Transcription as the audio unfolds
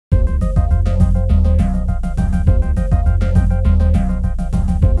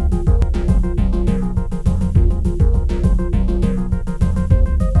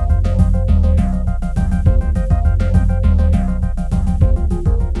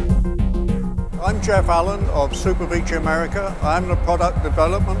I'm Jeff Allen of Superfici America. I'm the product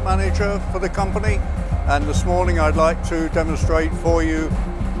development manager for the company, and this morning I'd like to demonstrate for you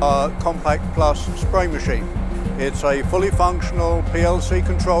our Compact Plus spray machine. It's a fully functional PLC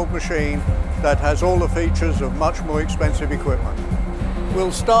controlled machine that has all the features of much more expensive equipment.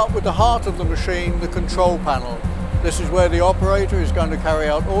 We'll start with the heart of the machine, the control panel. This is where the operator is going to carry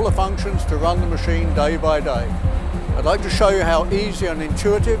out all the functions to run the machine day by day. I'd like to show you how easy and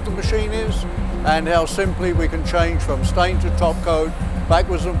intuitive the machine is and how simply we can change from stain to top coat,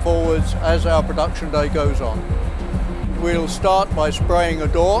 backwards and forwards as our production day goes on. We'll start by spraying a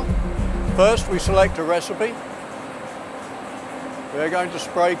door. First we select a recipe. We're going to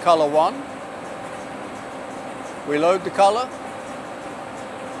spray colour 1. We load the colour.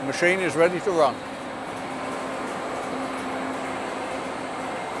 The machine is ready to run.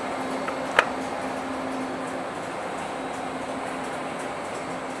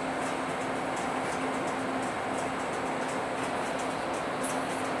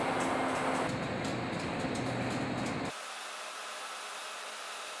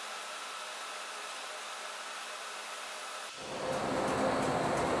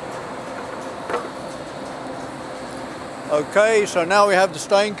 Okay, so now we have the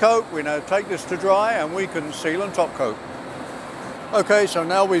stain coat. We now take this to dry and we can seal and top coat. Okay, so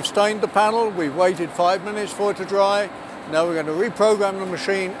now we've stained the panel. We've waited 5 minutes for it to dry. Now we're going to reprogram the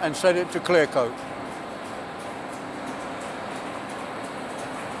machine and set it to clear coat.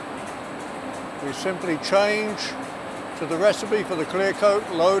 We simply change to the recipe for the clear coat,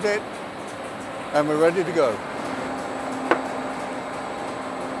 load it, and we're ready to go.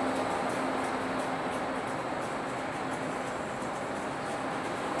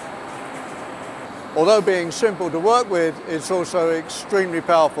 Although being simple to work with, it's also extremely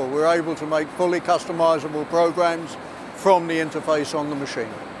powerful. We're able to make fully customizable programs from the interface on the machine.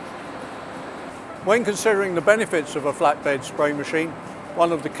 When considering the benefits of a flatbed spray machine,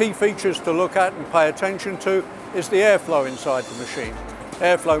 one of the key features to look at and pay attention to is the airflow inside the machine.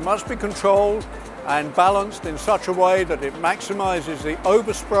 Airflow must be controlled and balanced in such a way that it maximizes the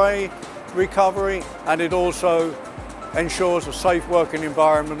overspray recovery, and it also ensures a safe working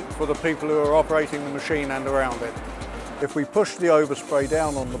environment for the people who are operating the machine and around it. If we push the overspray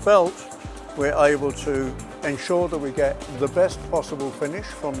down on the belt, we're able to ensure that we get the best possible finish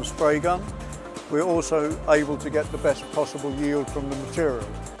from the spray gun. We're also able to get the best possible yield from the material.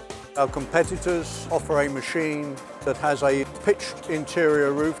 Our competitors offer a machine that has a pitched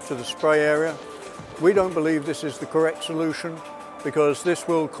interior roof to the spray area. We don't believe this is the correct solution because this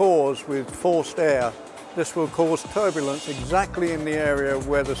will cause, with forced air, this will cause turbulence exactly in the area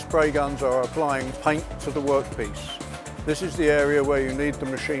where the spray guns are applying paint to the workpiece. This is the area where you need the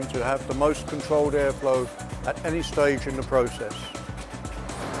machine to have the most controlled airflow at any stage in the process.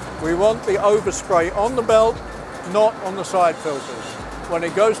 We want the overspray on the belt, not on the side filters. When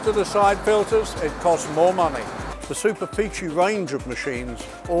it goes to the side filters, it costs more money. The Superfici range of machines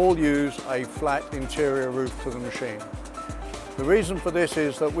all use a flat interior roof to the machine. The reason for this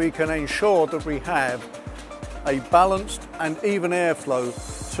is that we can ensure that we have a balanced and even airflow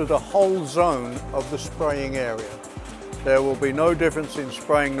to the whole zone of the spraying area. There will be no difference in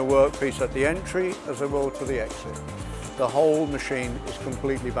spraying the workpiece at the entry as there will to the exit. The whole machine is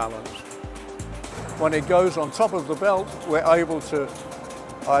completely balanced. When it goes on top of the belt, we're able to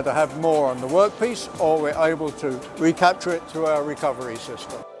either have more on the workpiece or we're able to recapture it through our recovery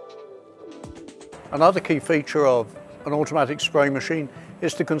system. Another key feature of an automatic spray machine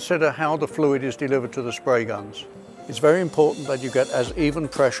is to consider how the fluid is delivered to the spray guns. It's very important that you get as even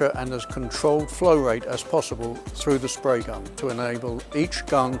pressure and as controlled flow rate as possible through the spray gun to enable each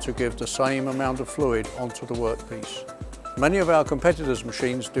gun to give the same amount of fluid onto the workpiece. Many of our competitors'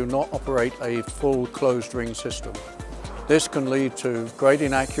 machines do not operate a full closed ring system. This can lead to great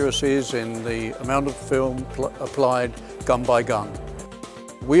inaccuracies in the amount of film applied gun by gun.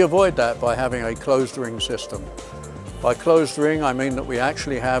 We avoid that by having a closed ring system. By closed ring, I mean that we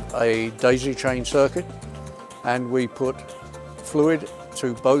actually have a daisy chain circuit and we put fluid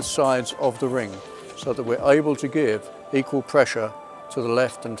to both sides of the ring so that we're able to give equal pressure to the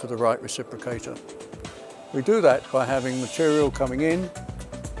left and to the right reciprocator. We do that by having material coming in,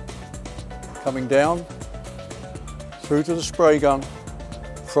 coming down, through to the spray gun,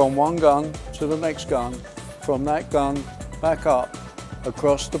 from one gun to the next gun, from that gun back up,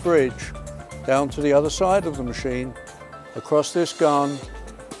 across the bridge, down to the other side of the machine, across this gun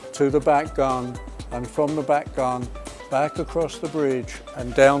to the back gun, and from the back gun back across the bridge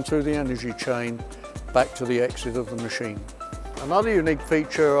and down through the energy chain back to the exit of the machine. Another unique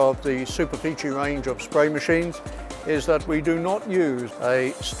feature of the Superfici range of spray machines is that we do not use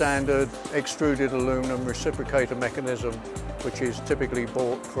a standard extruded aluminum reciprocator mechanism, which is typically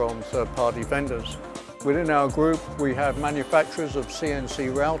bought from third-party vendors. Within our group, we have manufacturers of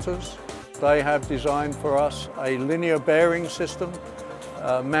CNC routers. They have designed for us a linear bearing system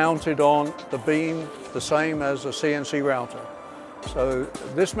mounted on the beam, the same as a CNC router. So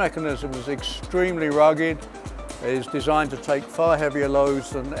this mechanism is extremely rugged. It is designed to take far heavier loads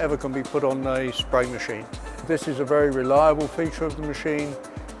than ever can be put on a spray machine. This is a very reliable feature of the machine.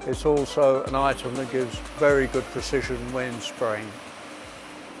 It's also an item that gives very good precision when spraying.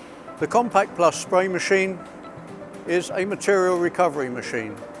 The Compact Plus spray machine is a material recovery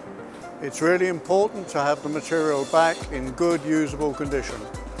machine. It's really important to have the material back in good, usable condition.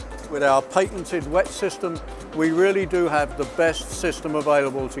 With our patented wet system, we really do have the best system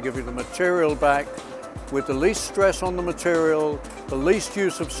available to give you the material back with the least stress on the material, the least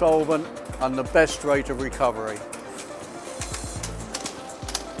use of solvent, and the best rate of recovery.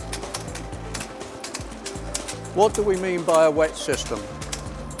 What do we mean by a wet system?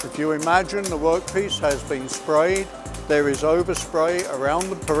 If you imagine the workpiece has been sprayed, there is overspray around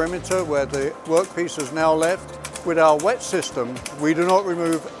the perimeter where the workpiece is now left. With our wet system, we do not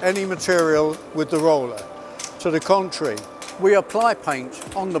remove any material with the roller. To the contrary, we apply paint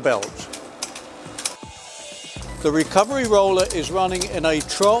on the belt. The recovery roller is running in a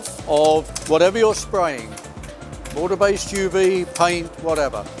trough of whatever you're spraying, water-based UV, paint,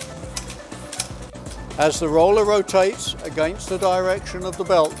 whatever. As the roller rotates against the direction of the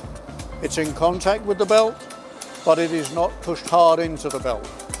belt, it's in contact with the belt, but it is not pushed hard into the belt.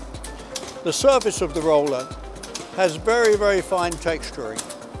 The surface of the roller has very, very fine texturing.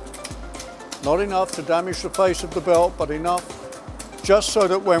 Not enough to damage the face of the belt, but enough just so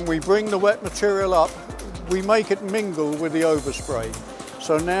that when we bring the wet material up, we make it mingle with the overspray.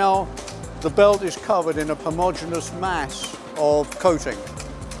 So now the belt is covered in a homogeneous mass of coating.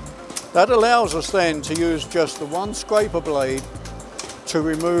 That allows us then to use just the one scraper blade to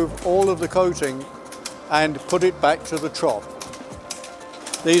remove all of the coating and put it back to the trough.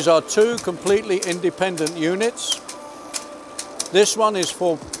 These are two completely independent units. This one is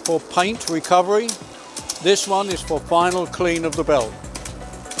for paint recovery. This one is for final clean of the belt.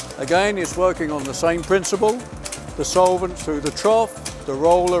 Again, it's working on the same principle. The solvent through the trough, the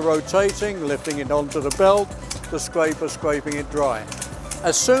roller rotating, lifting it onto the belt, the scraper scraping it dry.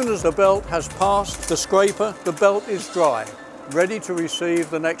 As soon as the belt has passed the scraper, the belt is dry, ready to receive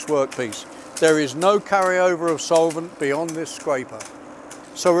the next workpiece. There is no carryover of solvent beyond this scraper.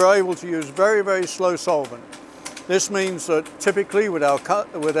 So we're able to use very, very slow solvent. This means that typically with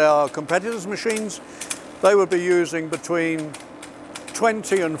our competitors' machines, they would be using between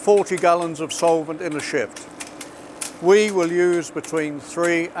 20 and 40 gallons of solvent in a shift. We will use between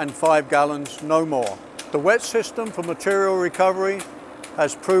 3 and 5 gallons, no more. The wet system for material recovery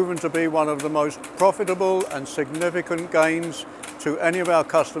has proven to be one of the most profitable and significant gains to any of our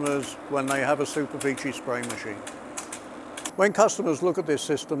customers when they have a Superfici spray machine. When customers look at this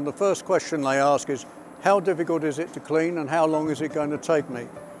system, the first question they ask is, how difficult is it to clean and how long is it going to take me?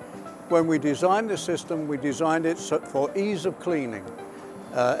 When we designed this system, we designed it for ease of cleaning.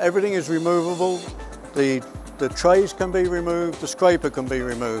 Everything is removable. The trays can be removed, the scraper can be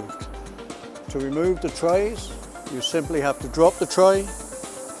removed. To remove the trays, you simply have to drop the tray,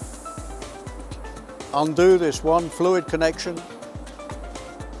 undo this one fluid connection,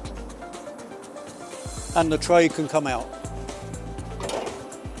 and the tray can come out.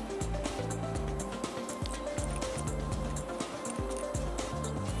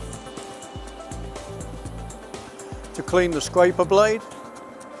 To clean the scraper blade,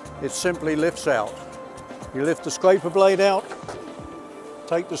 it simply lifts out. You lift the scraper blade out,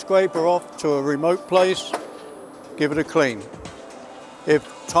 take the scraper off to a remote place, give it a clean. If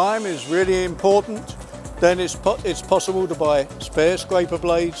time is really important, then it's possible to buy spare scraper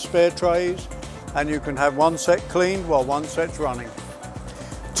blades, spare trays, and you can have one set cleaned while one set's running.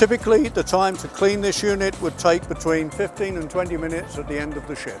 Typically, the time to clean this unit would take between 15 and 20 minutes at the end of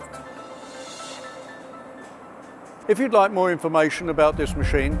the shift. If you'd like more information about this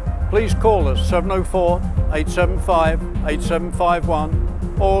machine, please call us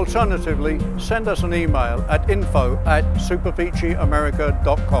 704-875-8751, or alternatively, send us an email at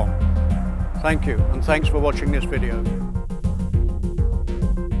info@superficiamerica.com. Thank you, and thanks for watching this video.